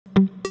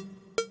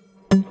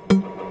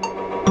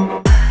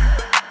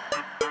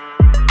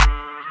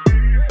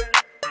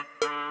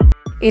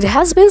It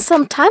has been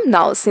some time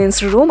now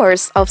since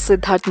rumors of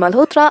Sidharth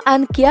Malhotra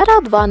and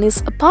Kiara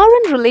Advani's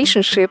apparent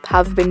relationship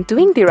have been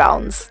doing the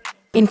rounds.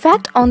 In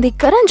fact, on the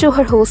Karan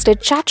Johar-hosted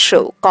chat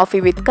show,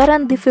 Coffee with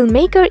Karan, the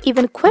filmmaker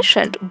even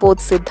questioned both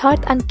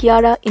Sidharth and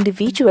Kiara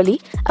individually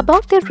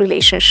about their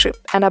relationship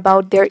and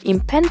about their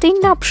impending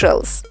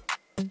nuptials.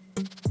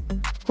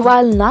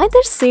 While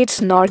neither Sid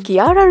nor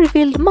Kiara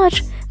revealed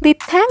much, the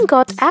Thank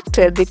God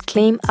actor did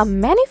claim a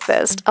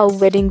manifest a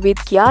wedding with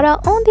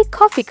Kiara on the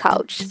coffee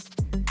couch.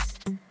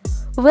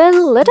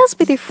 Well, let us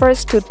be the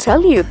first to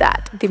tell you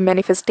that the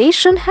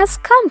manifestation has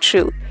come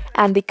true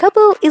and the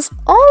couple is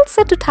all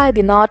set to tie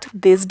the knot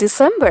this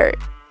December.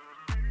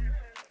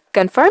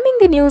 Confirming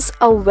the news,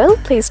 a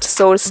well-placed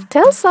source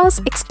tells us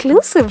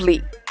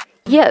exclusively.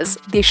 Yes,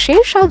 the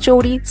Sher Shah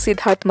Jodi,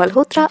 Sidharth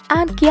Malhotra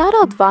and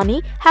Kiara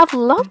Advani have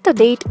locked a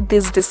date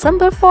this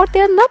December for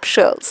their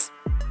nuptials.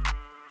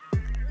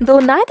 Though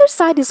neither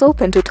side is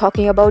open to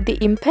talking about the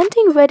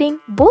impending wedding,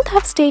 both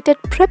have stated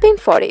prepping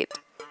for it.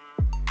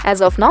 As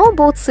of now,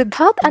 both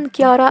Sidharth and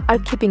Kiara are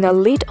keeping a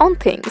lid on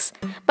things,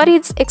 but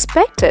it's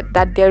expected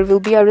that there will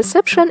be a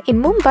reception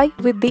in Mumbai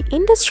with the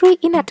industry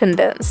in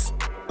attendance.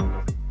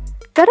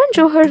 Karan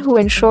Johar, who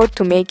ensured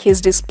to make his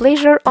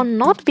displeasure on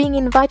not being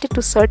invited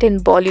to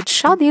certain Bollywood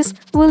shadis,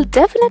 will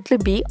definitely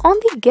be on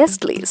the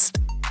guest list.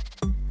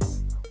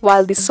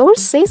 While the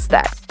source says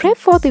that prep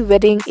for the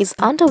wedding is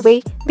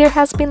underway, there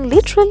has been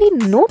literally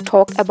no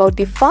talk about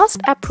the fast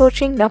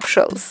approaching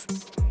nuptials.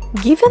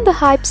 Given the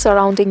hype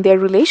surrounding their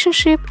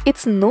relationship,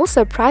 it's no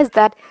surprise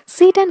that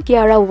Sid and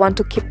Kiara want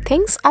to keep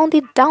things on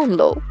the down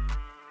low.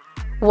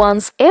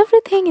 Once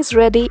everything is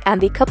ready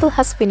and the couple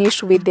has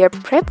finished with their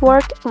prep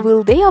work,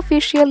 will they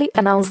officially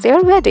announce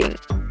their wedding?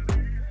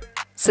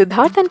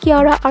 Sidharth and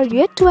Kiara are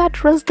yet to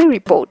address the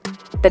report.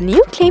 The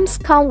new claims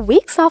come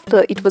weeks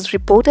after it was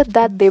reported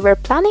that they were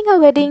planning a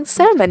wedding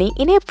ceremony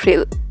in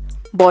April.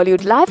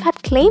 Bollywood Live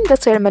had claimed the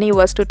ceremony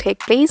was to take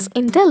place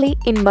in Delhi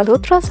in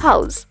Malhotra's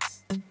house.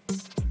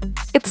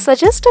 It's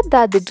suggested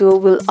that the duo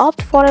will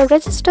opt for a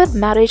registered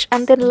marriage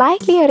and then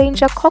likely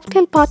arrange a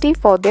cocktail party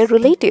for their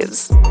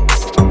relatives.